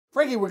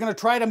Frankie, we're gonna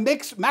try to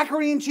mix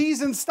macaroni and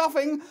cheese and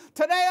stuffing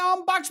today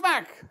on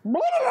BoxMac.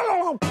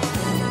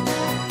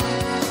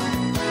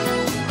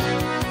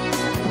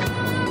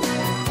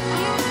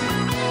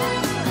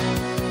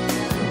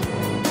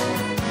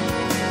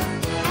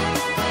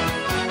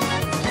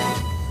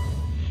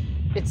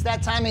 It's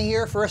that time of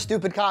year for a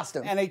stupid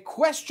costume. And a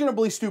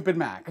questionably stupid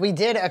Mac. We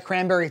did a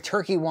cranberry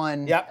turkey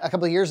one a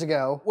couple of years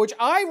ago. Which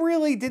I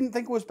really didn't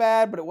think was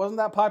bad, but it wasn't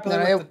that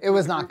popular. No, it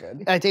was not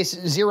good. I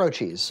taste zero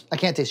cheese. I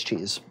can't taste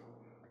cheese.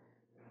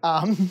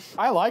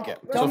 I like it.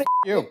 So f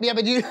you. Yeah,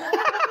 but you,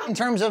 in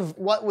terms of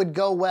what would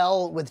go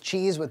well with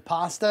cheese, with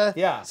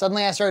pasta,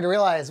 suddenly I started to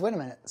realize, wait a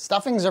minute,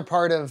 stuffings are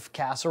part of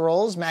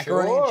casseroles.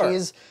 Macaroni and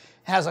cheese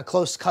has a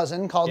close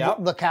cousin called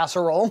the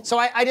casserole. So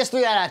I just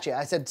threw that at you.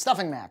 I said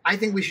stuffing Mac. I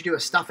think we should do a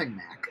stuffing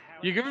Mac.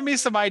 You're giving me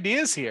some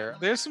ideas here.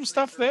 There's some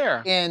stuff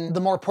there. In the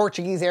more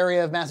Portuguese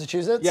area of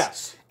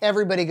Massachusetts,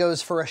 everybody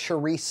goes for a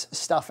chorizo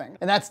stuffing,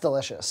 and that's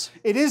delicious.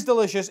 It is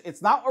delicious. It's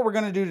not what we're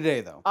gonna do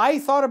today, though. I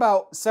thought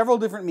about several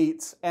different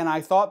meats, and I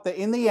thought that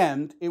in the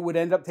end, it would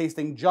end up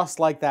tasting just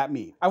like that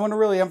meat. I want to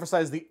really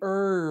emphasize the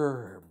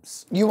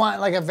herbs. You want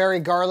like a very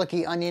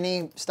garlicky,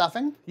 oniony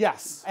stuffing?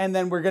 Yes, and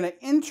then we're gonna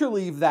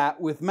interleave that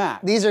with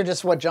Mac. These are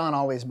just what John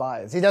always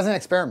buys. He doesn't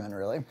experiment,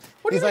 really.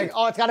 He's like,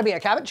 oh, it's gotta be a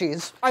cabbage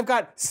cheese. I've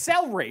got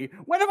celery.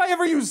 When have I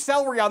ever used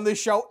celery on this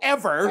show,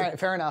 ever? All right,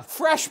 fair enough.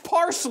 Fresh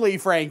parsley,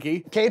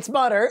 Frankie. Kate's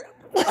butter.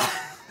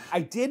 I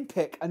did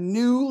pick a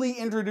newly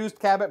introduced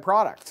Cabot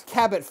product,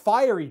 Cabot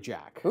Fiery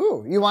Jack.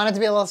 Ooh, you want it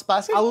to be a little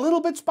spicy? A little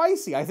bit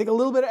spicy. I think a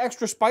little bit of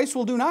extra spice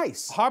will do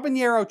nice.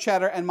 Habanero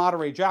cheddar and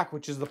Monterey Jack,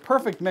 which is the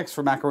perfect mix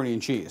for macaroni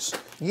and cheese.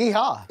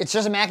 Yeehaw. It's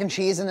just a mac and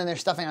cheese and then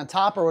there's stuffing on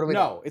top, or what do we do?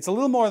 No, it's a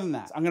little more than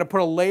that. I'm gonna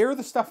put a layer of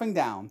the stuffing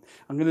down.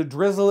 I'm gonna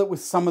drizzle it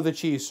with some of the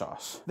cheese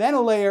sauce. Then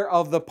a layer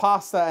of the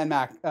pasta and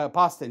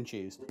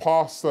cheese.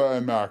 Pasta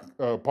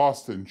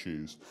and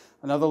cheese.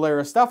 Another layer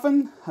of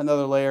stuffing,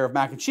 another layer of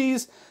mac and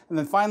cheese, and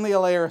then finally a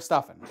layer of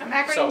stuffing. A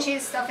macaroni and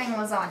cheese stuffing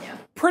lasagna.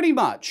 Pretty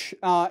much,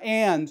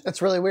 and...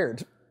 That's really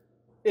weird.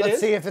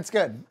 Let's see if it's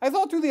good. I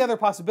thought through the other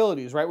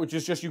possibilities, right, which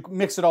is just you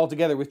mix it all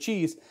together with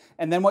cheese,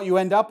 and then what you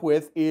end up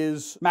with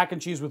is mac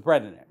and cheese with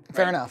bread in it.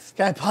 Fair enough.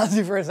 Can I pause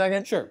you for a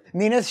second? Sure.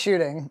 Nina's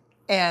shooting,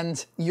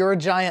 and your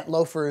giant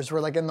loafers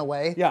were like in the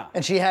way. Yeah.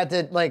 And she had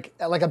to, like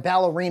a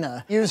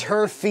ballerina, use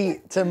her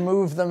feet to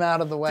move them out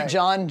of the way.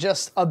 John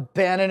just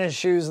abandoned his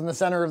shoes in the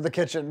center of the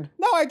kitchen.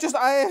 No,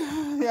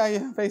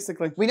 yeah,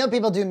 basically. We know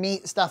people do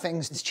meat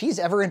stuffings. Is cheese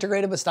ever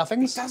integrated with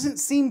stuffings? It doesn't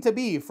seem to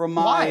be from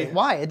my...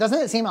 Why? Doesn't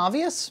it seem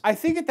obvious? I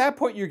think at that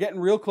point you're getting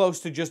real close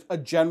to just a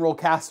general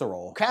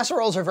casserole.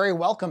 Casseroles are very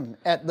welcome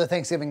at the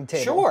Thanksgiving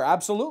table. Sure,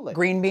 absolutely.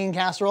 Green bean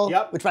casserole.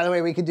 Yep. Which, by the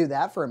way, we could do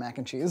that for a mac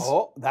and cheese.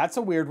 Oh, that's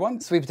a weird one.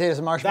 Sweet potatoes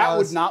and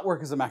marshmallows. That would not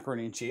work as a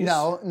macaroni and cheese.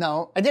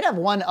 No. I did have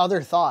one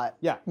other thought.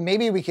 Yeah.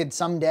 Maybe we could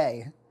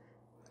someday,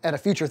 at a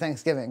future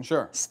Thanksgiving,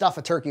 stuff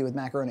a turkey with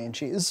macaroni and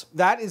cheese.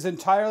 That is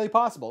entirely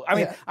possible. I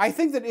mean, I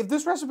think that if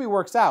this recipe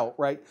works out,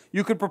 right,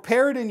 you could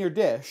prepare it in your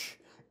dish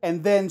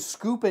and then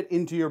scoop it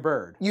into your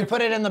bird. You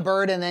put it in the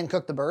bird and then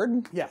cook the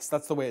bird? Yes,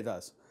 that's the way it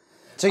does.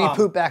 So you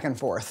poop back and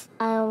forth.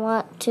 I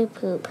want to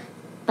poop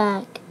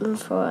back and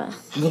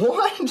forth.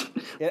 What?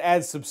 It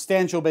adds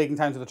substantial baking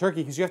time to the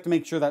turkey because you have to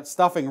make sure that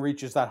stuffing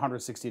reaches that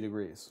 160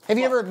 degrees. Have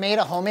you ever made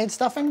a homemade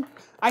stuffing?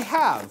 I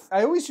have.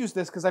 I always use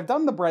this because I've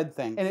done the bread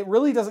thing and it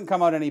really doesn't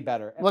come out any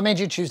better. What made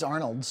you choose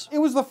Arnold's? It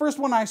was the first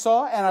one I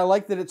saw and I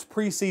like that it's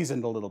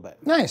pre-seasoned a little bit.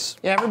 Nice.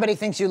 Yeah, everybody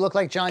thinks you look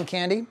like John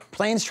Candy.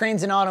 Planes,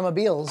 Trains, and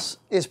Automobiles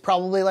is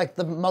probably like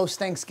the most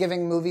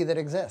Thanksgiving movie that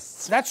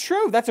exists. That's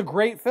true. That's a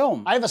great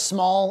film. I have a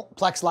small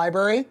Plex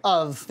library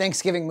of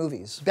Thanksgiving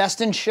movies.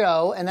 Best in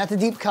Show, and that's a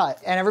deep cut,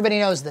 and everybody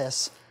knows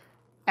this.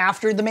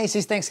 After the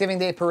Macy's Thanksgiving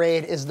Day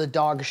Parade is the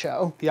Dog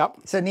Show. Yep.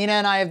 So Nina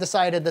and I have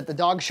decided that the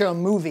Dog Show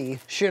movie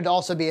should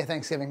also be a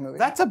Thanksgiving movie.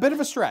 That's a bit of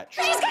a stretch.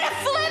 She's gonna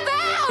flip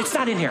out! It's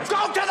not in here.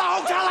 Go to the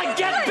hotel and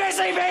get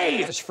busy,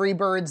 bee! There's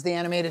Freebirds, the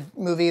animated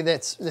movie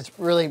that's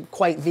really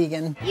quite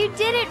vegan. You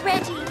did it,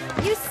 Reggie.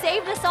 You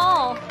saved us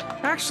all.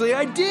 Actually,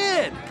 I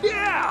did.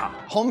 Yeah!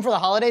 Home for the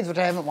Holidays, which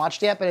I haven't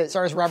watched yet, but it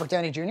stars Robert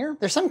Downey Jr.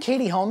 There's some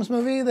Katie Holmes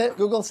movie that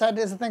Google said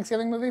is a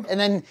Thanksgiving movie. And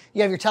then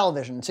you have your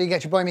television. So you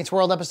got your Boy Meets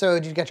World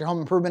episodes, you got your Home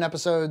Improvement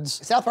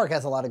episodes. South Park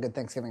has a lot of good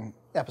Thanksgiving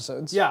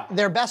episodes. Yeah.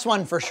 Their best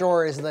one for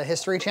sure is the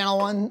History Channel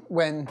one,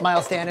 when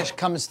Miles Standish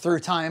comes through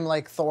time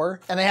like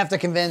Thor, and they have to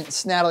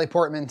convince Natalie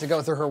Portman to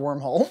go through her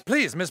wormhole.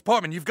 Please, Miss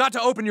Portman, you've got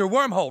to open your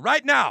wormhole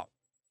right now.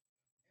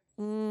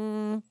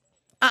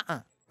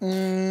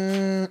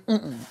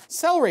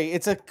 Celery,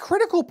 it's a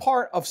critical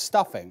part of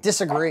stuffing.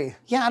 Disagree.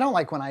 Yeah, I don't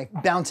like when I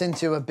bounce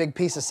into a big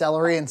piece of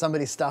celery in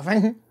somebody's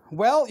stuffing.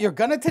 Well, you're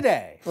gonna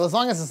today. Well, as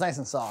long as it's nice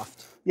and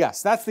soft.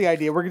 Yes, that's the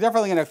idea. We're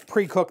definitely gonna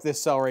pre-cook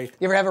this celery.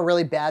 You ever have a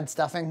really bad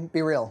stuffing?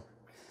 Be real.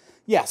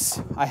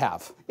 Yes, I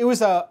have. It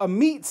was a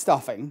meat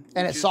stuffing.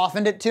 And it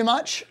softened it too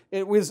much?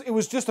 It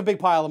was just a big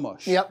pile of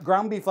mush. Yep.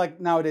 Ground beef, like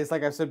nowadays,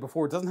 like I've said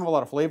before, it doesn't have a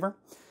lot of flavor.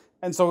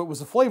 And so it was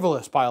a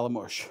flavorless pile of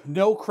mush.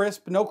 No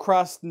crisp, no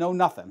crust, no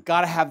nothing.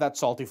 Gotta have that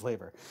salty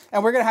flavor.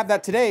 And we're gonna have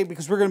that today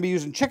because we're gonna be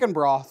using chicken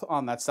broth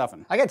on that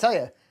stuffing. I gotta tell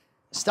you,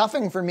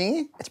 Stuffing for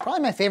me, it's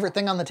probably my favorite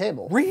thing on the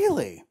table.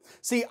 Really?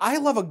 See, I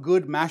love a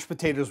good mashed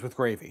potatoes with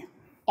gravy.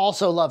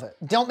 Also love it.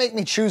 Don't make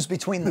me choose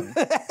between them.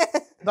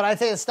 But I'd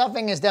say the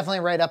stuffing is definitely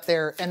right up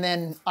there, and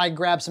then I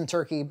grab some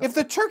turkey. If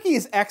the turkey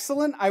is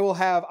excellent,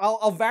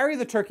 I'll vary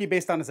the turkey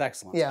based on its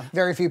excellence. Yeah,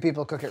 very few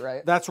people cook it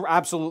right. That's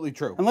absolutely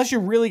true. Unless you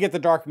really get the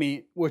dark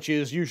meat, which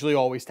is usually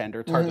always tender.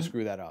 It's hard to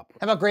screw that up.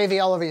 How about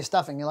gravy all over your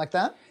stuffing? You like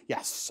that?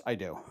 Yes, I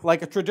do.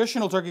 Like a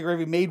traditional turkey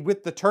gravy made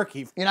with the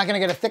turkey. You're not gonna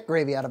get a thick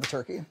gravy out of a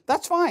turkey.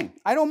 That's fine.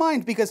 I don't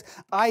mind because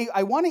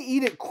I want to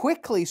eat it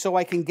quickly so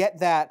I can get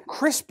that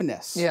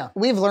crispness. Yeah,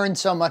 we've learned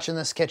so much in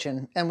this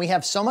kitchen, and we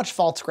have so much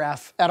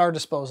Pfaltzgraff at our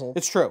disposal.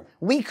 It's true.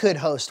 We could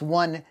host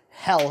one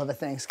hell of a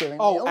Thanksgiving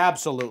meal. Oh,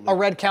 absolutely. A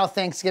Red Cow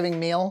Thanksgiving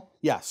meal.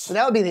 Yes. So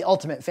that would be the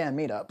ultimate fan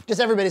meetup.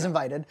 Just everybody's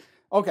invited.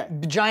 Okay.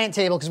 Giant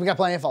table, because we got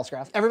plenty of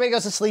Pfaltzgraff. Everybody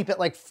goes to sleep at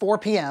like 4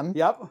 p.m.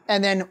 Yep.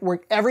 And then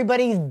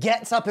everybody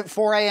gets up at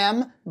 4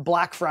 a.m.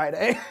 Black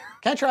Friday.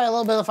 Can I try a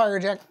little bit of fire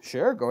jack?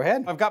 Sure, go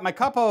ahead. I've got my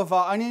cup of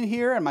onion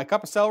here and my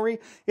cup of celery.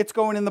 It's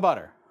going in the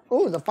butter.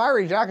 Ooh, the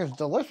fiery jack is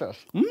delicious.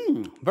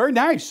 Very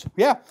nice.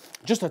 Yeah,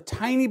 just a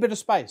tiny bit of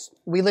spice.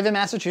 We live in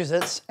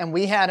Massachusetts, and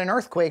we had an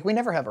earthquake. We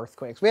never have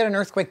earthquakes. We had an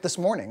earthquake this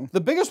morning.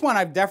 The biggest one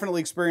I've definitely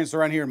experienced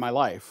around here in my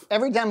life.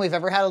 Every time we've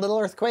ever had a little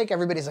earthquake,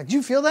 everybody's like, do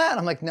you feel that? And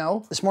I'm like,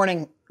 no. This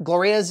morning,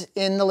 Gloria's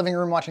in the living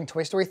room watching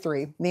Toy Story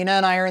 3. Nina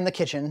and I are in the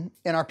kitchen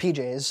in our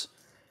PJs,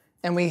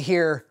 and we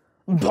hear,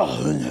 and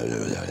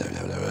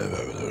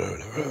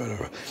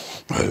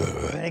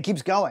it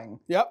keeps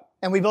going. Yep.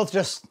 And we both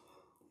just...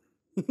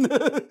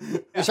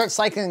 You start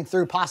cycling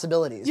through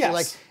possibilities. Yes. You're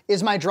like,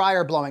 is my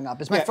dryer blowing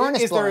up? Is my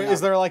furnace blowing up?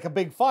 Is there like a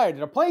big fire?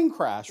 Did a plane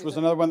crash? Was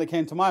another one that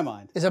came to my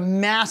mind. Is a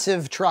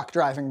massive truck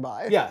driving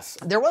by. Yes.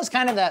 There was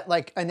kind of that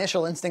like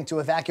initial instinct to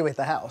evacuate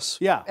the house.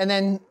 Yeah. And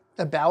then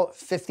about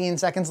 15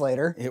 seconds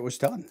later, it was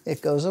done.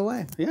 It goes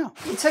away. Yeah.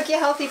 You took your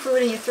healthy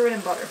food and you threw it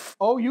in butter.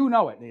 Oh, you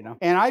know it, Nina.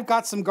 And I've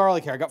got some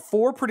garlic here. I got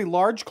 4 pretty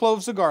large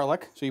cloves of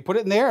garlic. So you put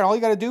it in there and all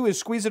you got to do is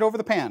squeeze it over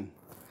the pan.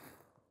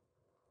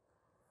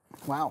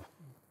 Wow.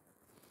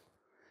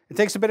 It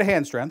takes a bit of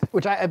hand strength.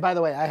 Which by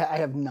the way, I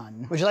have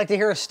none. Would you like to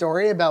hear a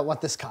story about what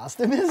this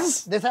costume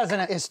is? This has an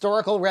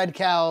historical Red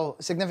Cow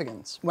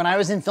significance. When I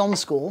was in film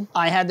school,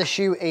 I had to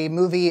shoot a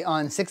movie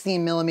on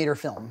 16mm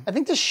film. I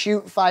think to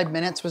shoot 5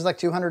 minutes was like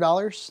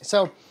 $200.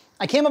 So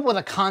I came up with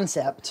a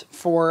concept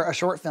for a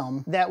short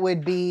film that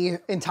would be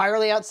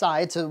entirely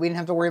outside so we didn't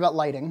have to worry about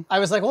lighting. I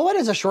was like, well, what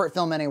is a short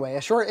film anyway?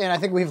 And I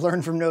think we've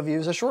learned from No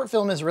Views, a short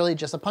film is really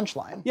just a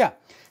punchline. Yeah.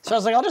 So I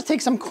was like, I'll just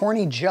take some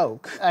corny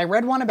joke. I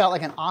read one about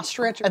like an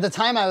ostrich. At the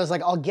time I was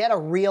like, I'll get a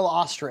real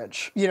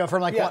ostrich, you know,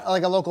 from like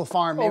like a local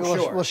farm. Maybe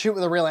we'll shoot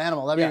with a real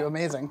animal. That'd be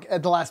amazing.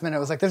 At the last minute, I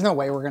was like, there's no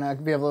way we're gonna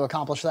be able to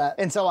accomplish that.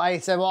 And so I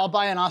said, well, I'll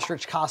buy an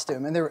ostrich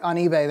costume. And on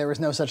eBay, there was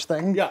no such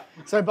thing. Yeah.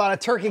 So I bought a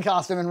turkey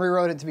costume and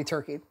rewrote it to be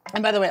turkey.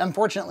 And by the way,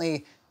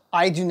 unfortunately,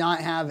 I do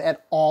not have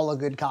at all a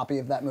good copy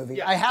of that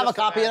movie. I have a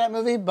copy of that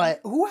movie, but...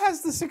 Who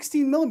has the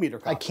 16mm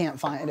copy? I can't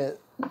find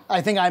it.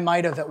 I think I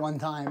might have at one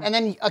time. And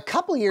then a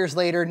couple years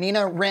later,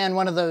 Nina ran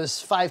one of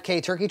those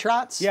 5K turkey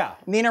trots. Yeah.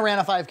 Nina ran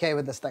a 5K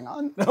with this thing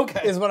on.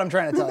 Okay. Is what I'm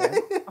trying to tell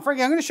you.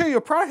 Frankie, I'm going to show you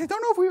a product I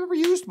don't know if we've ever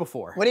used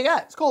before. What do you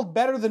got? It's called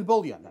Better Than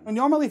Bouillon. And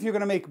normally if you're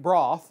going to make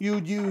broth,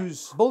 you'd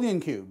use bouillon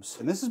cubes.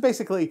 And this is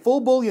basically full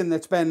bouillon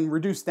that's been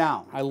reduced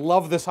down. I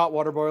love this hot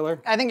water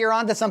boiler. I think you're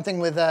onto something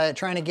with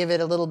trying to give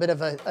it a little bit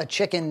of a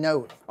chicken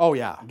note. Oh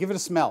yeah, give it a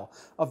smell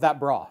of that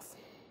broth.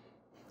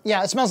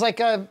 Yeah, it smells like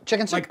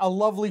chicken soup. Like a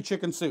lovely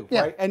chicken soup,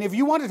 Yeah. right? And if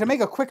you wanted to make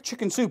a quick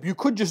chicken soup, you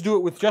could just do it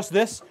with just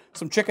this,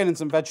 some chicken and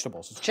some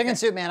vegetables. Chicken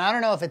soup, man, I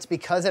don't know if it's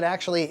because it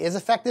actually is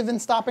effective in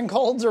stopping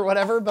colds or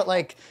whatever, but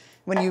like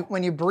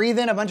when you breathe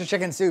in a bunch of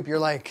chicken soup, you're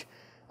like,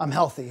 I'm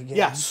healthy again.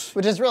 Yes.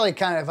 Which is really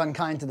kind of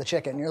unkind to the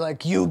chicken. You're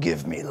like, you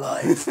give me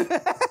life.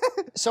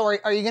 So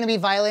are you gonna be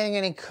violating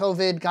any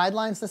COVID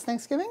guidelines this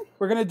Thanksgiving?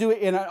 We're gonna do it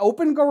in an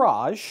open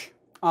garage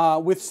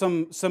with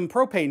some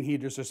propane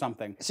heaters or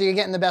something. So you're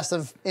getting the best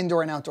of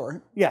indoor and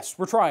outdoor? Yes,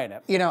 we're trying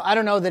it. You know, I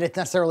don't know that it's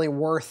necessarily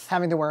worth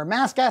having to wear a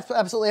mask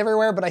absolutely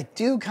everywhere, but I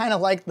do kind of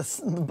like the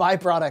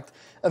byproduct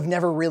of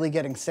never really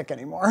getting sick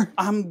anymore.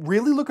 I'm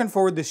really looking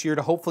forward this year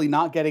to hopefully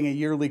not getting a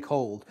yearly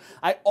cold.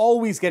 I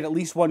always get at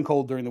least one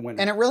cold during the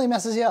winter. And it really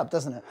messes you up,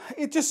 doesn't it?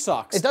 It just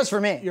sucks. It does for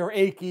me. You're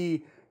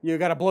achy, you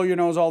gotta blow your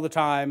nose all the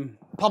time.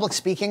 Public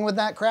speaking with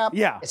that crap?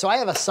 Yeah. So I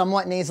have a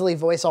somewhat nasally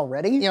voice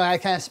already. You know, I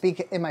kind of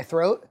speak in my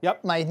throat.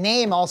 Yep. My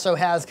name also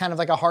has kind of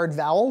like a hard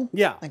vowel.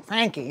 Yeah. Like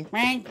Frankie.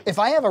 Frank. If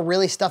I have a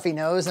really stuffy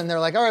nose and they're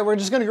like, all right, we're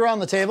just gonna go around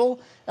the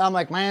table, I'm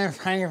like,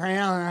 Frankie.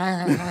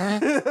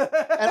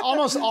 And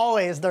almost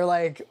always they're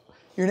like,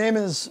 your name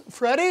is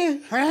Freddie?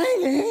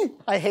 Frankie?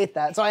 I hate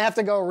that. So I have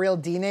to go real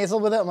D-nasal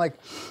with it. I'm like,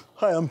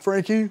 hi, I'm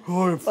Frankie.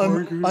 Hi,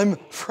 Frankie. I'm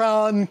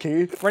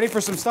Frankie. Ready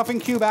for some stuffing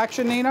cube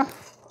action, Nina?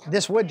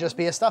 This would just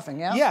be a stuffing,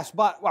 yeah? Yes,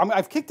 but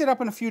I've kicked it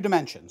up in a few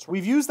dimensions.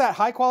 We've used that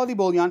high quality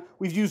bouillon.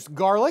 We've used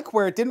garlic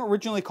where it didn't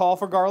originally call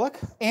for garlic.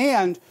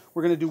 And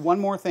we're gonna do one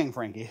more thing,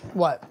 Frankie.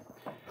 What?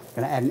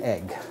 Gonna add an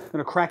egg.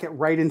 Gonna crack it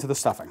right into the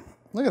stuffing.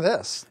 Look at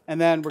this.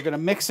 And then we're gonna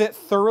mix it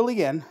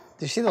thoroughly in.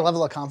 Did you see the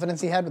level of confidence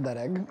he had with that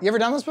egg? You ever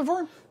done this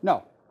before?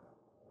 No.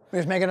 You're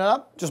just making it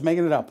up? Just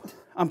making it up.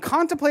 I'm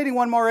contemplating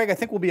one more egg. I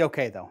think we'll be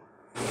okay, though.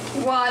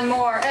 One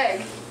more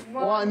egg.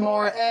 One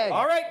more egg.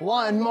 All right.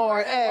 One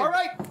more egg. All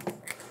right.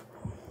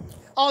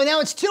 Oh, now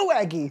it's 2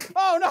 eggy.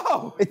 Oh,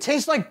 no. It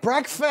tastes like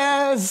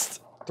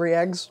breakfast. 3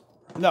 eggs?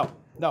 No.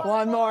 No.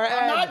 One more egg.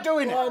 I'm not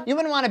doing it. You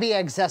wouldn't want to be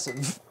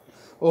excessive.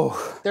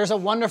 Oh. There's a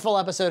wonderful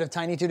episode of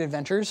Tiny Toon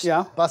Adventures.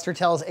 Yeah. Buster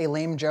tells a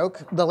lame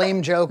joke. The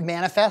lame joke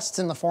manifests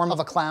in the form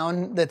of a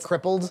clown that's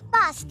crippled.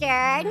 Buster,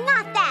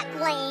 not that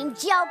lame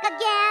joke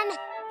again.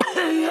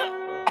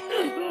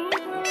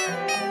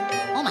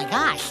 Oh my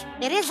gosh,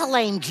 it is a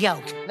lame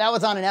joke. That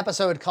was on an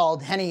episode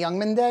called Henny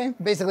Youngman Day.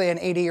 Basically, an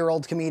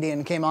 80-year-old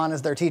comedian came on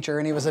as their teacher,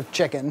 and he was a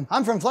chicken.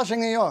 I'm from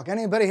Flushing, New York.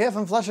 Anybody here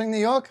from Flushing, New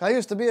York? I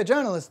used to be a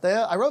journalist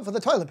there. I wrote for the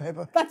toilet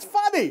paper. That's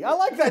funny. I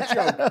like that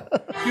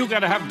joke. You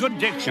gotta have good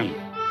diction.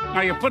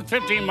 Now you put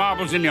 15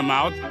 marbles in your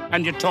mouth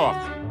and you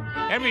talk.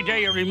 Every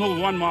day you remove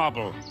 1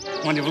 marble.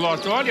 When you've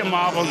lost all your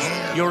marbles,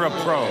 you're a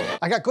pro.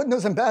 I got good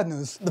news and bad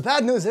news. The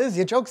bad news is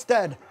your joke's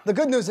dead. The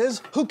good news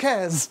is, who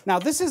cares? Now,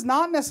 this is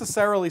not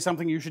necessarily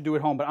something you should do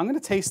at home, but I'm going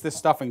to taste this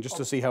stuffing just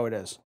to see how it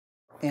is.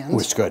 And? Ooh,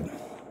 it's good.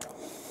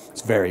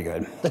 It's very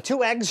good. The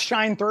 2 eggs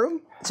shine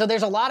through. So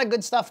there's a lot of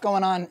good stuff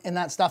going on in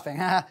that stuffing.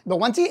 But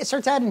once he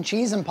starts adding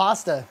cheese and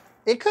pasta,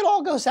 it could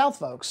all go south,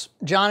 folks.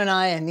 John and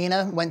I and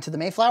Nina went to the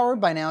Mayflower.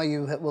 By now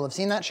you will have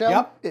seen that show.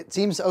 Yep. It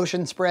seems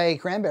Ocean Spray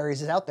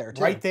Cranberries is out there,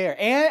 too. Right there.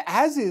 And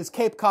as is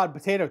Cape Cod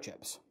potato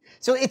chips.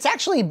 So it's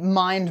actually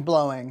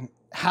mind-blowing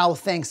how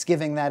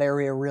Thanksgiving that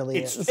area really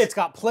is. It's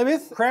got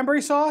Plymouth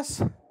cranberry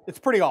sauce. It's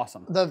pretty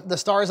awesome. The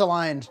stars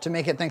aligned to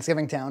make it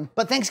Thanksgiving Town.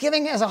 But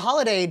Thanksgiving as a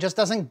holiday just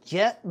doesn't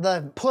get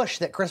the push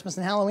that Christmas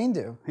and Halloween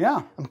do.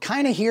 Yeah. I'm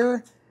kind of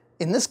here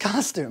in this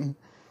costume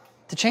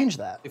to change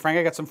that. Frank,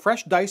 I got some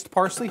fresh diced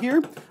parsley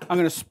here. I'm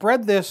gonna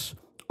spread this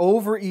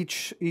over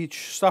each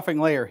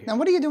stuffing layer here. Now,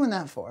 what are you doing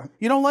that for?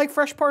 You don't like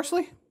fresh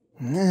parsley?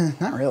 Nah,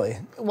 not really.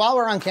 While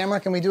we're on camera,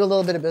 can we do a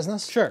little bit of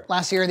business? Sure.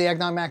 Last year, the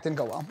Eggnog Mac didn't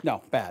go well.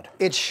 No, bad.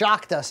 It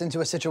shocked us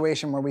into a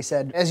situation where we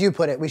said, as you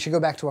put it, we should go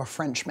back to our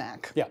French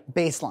Mac. Yeah.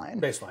 Baseline.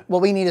 Baseline.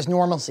 What we need is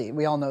normalcy.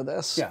 We all know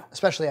this. Yeah.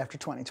 Especially after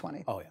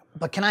 2020. Oh, yeah.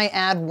 But can I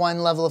add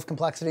one level of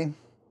complexity?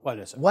 What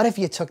is it? What if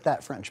you took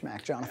that French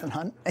Mac, Jonathan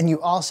Hunt, and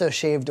you also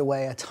shaved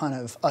away a ton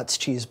of Utz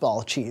Cheese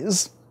Ball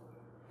cheese,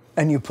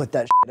 and you put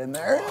that shit in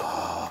there?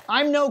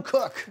 I'm no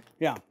cook.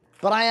 Yeah.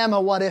 But I am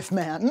a what-if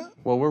man.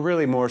 Well, we're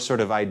really more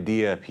sort of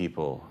idea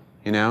people,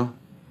 you know?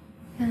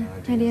 Yeah,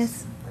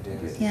 ideas.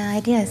 Yeah,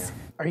 ideas.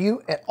 Are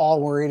you at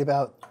all worried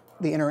about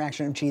the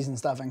interaction of cheese and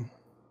stuffing?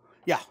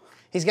 Yeah.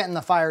 He's getting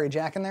the fiery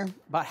Jack in there?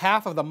 About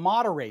half of the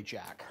Monterey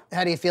Jack.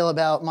 How do you feel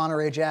about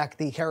Monterey Jack,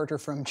 the character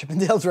from Chip 'n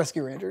Dale's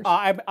Rescue Rangers?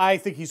 I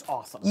think he's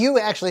awesome. You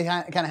actually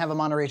kind of have a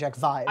Monterey Jack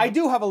vibe. I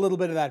do have a little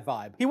bit of that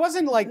vibe. He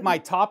wasn't like my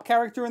top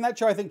character in that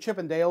show. I think Chip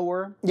and Dale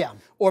were. Yeah.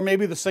 Or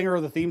maybe the singer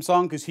of the theme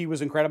song, because he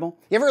was incredible.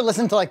 You ever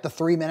listen to like the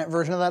 3-minute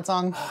version of that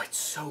song? Oh, it's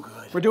so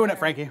good. We're doing it,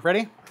 Frankie.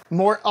 Ready?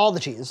 More, all the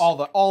cheese.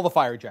 All the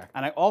fiery Jack.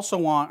 And I also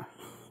want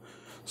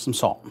some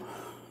salt.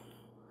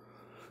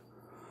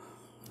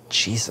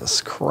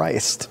 Jesus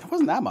Christ. It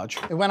wasn't that much.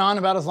 It went on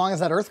about as long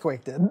as that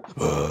earthquake did.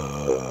 Put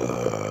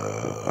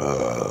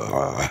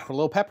a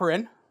little pepper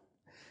in.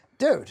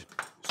 Dude.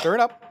 Stir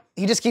it up.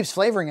 He just keeps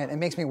flavoring it and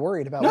makes me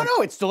worried about No,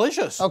 it's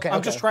delicious. Okay,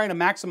 I'm just trying to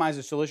maximize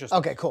its deliciousness.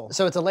 Okay, cool.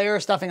 So it's a layer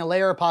of stuffing, a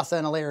layer of pasta,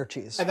 and a layer of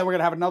cheese. And then we're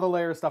gonna have another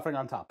layer of stuffing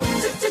on top.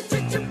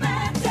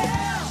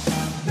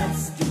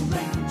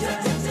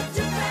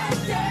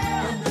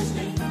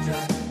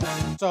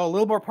 So a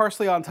little more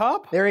parsley on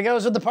top. There he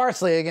goes with the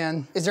parsley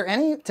again. Is there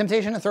any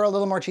temptation to throw a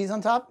little more cheese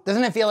on top?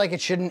 Doesn't it feel like it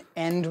shouldn't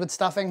end with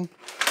stuffing?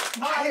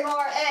 One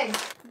more egg.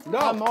 No,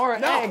 One more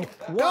egg.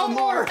 No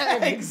more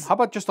eggs. How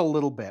about just a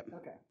little bit?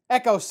 Okay.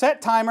 Echo, set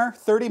timer,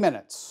 30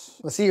 minutes.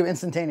 We'll see you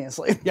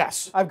instantaneously.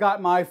 Yes. I've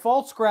got my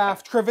false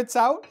Kraft trivets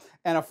out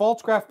and a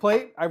false Kraft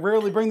plate. I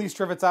rarely bring these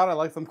trivets out. I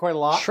like them quite a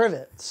lot.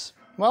 Trivets.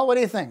 Well, what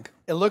do you think?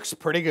 It looks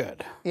pretty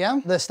good.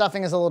 Yeah? The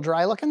stuffing is a little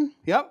dry looking?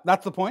 Yep,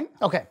 that's the point.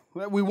 Okay.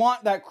 We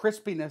want that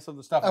crispiness of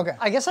the stuffing. Okay.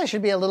 I guess I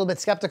should be a little bit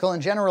skeptical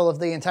in general of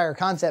the entire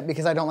concept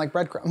because I don't like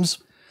breadcrumbs.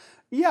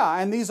 Yeah,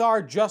 and these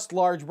are just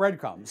large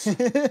breadcrumbs.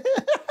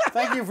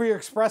 Thank you for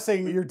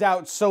expressing your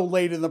doubts so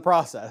late in the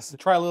process.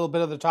 Try a little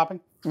bit of the topping.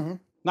 Mm-hmm.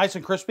 Nice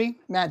and crispy.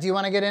 Matt, do you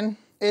want to get in?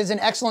 It is an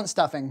excellent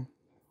stuffing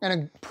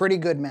and a pretty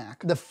good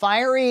mac. The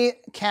fiery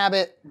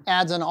Cabot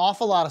adds an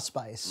awful lot of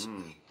spice.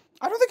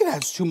 I don't think it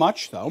has too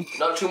much, though.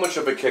 Not too much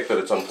of a kick that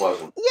it's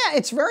unpleasant. Yeah,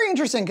 it's very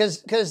interesting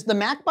because the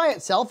mac by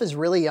itself is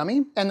really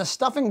yummy and the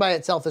stuffing by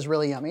itself is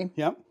really yummy.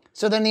 Yep.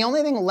 So then the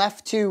only thing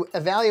left to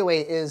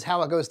evaluate is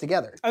how it goes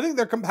together. I think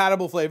they're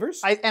compatible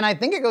flavors. And I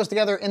think it goes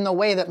together in the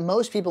way that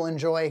most people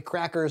enjoy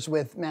crackers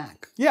with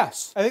mac.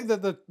 Yes, I think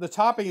that the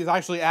topping is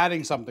actually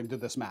adding something to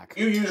this mac.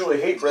 You usually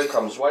hate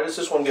breadcrumbs. Why does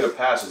this one get a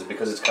pass? Is it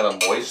because it's kind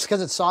of moist? It's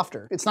because it's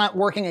softer. It's not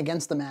working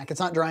against the mac. It's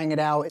not drying it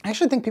out. I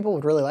actually think people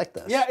would really like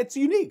this. Yeah, it's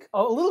unique.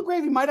 A little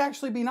gravy might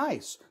actually be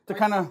nice to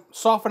kind of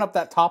soften up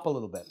that top a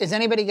little bit. Is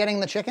anybody getting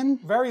the chicken?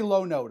 Very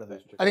low note of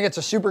it. I think it's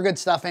a super good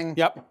stuffing.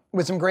 Yep.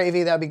 With some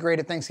gravy, that would be great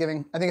at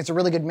Thanksgiving. I think it's a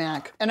really good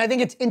mac. And I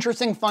think it's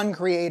interesting, fun,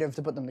 creative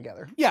to put them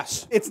together.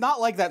 Yes. It's not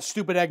like that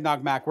stupid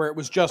eggnog mac where it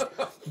was just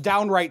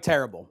downright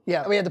terrible.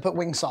 Yeah, we had to put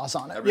wing sauce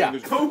on it. Yeah.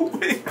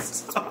 Wing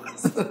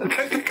sauce. I'm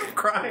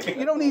crying.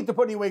 You don't need to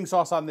put any wing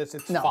sauce on this.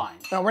 It's fine.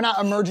 No, we're not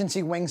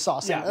emergency wing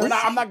sauce. Yeah,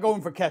 I'm not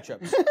going for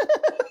ketchup.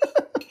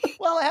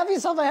 Well, have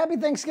yourself a happy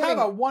Thanksgiving. Have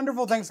a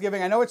wonderful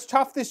Thanksgiving. I know it's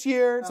tough this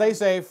year. Stay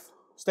safe.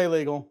 Stay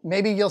legal.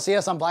 Maybe you'll see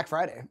us on Black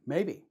Friday.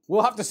 Maybe.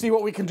 We'll have to see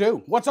what we can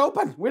do. What's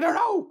open? We don't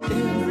know.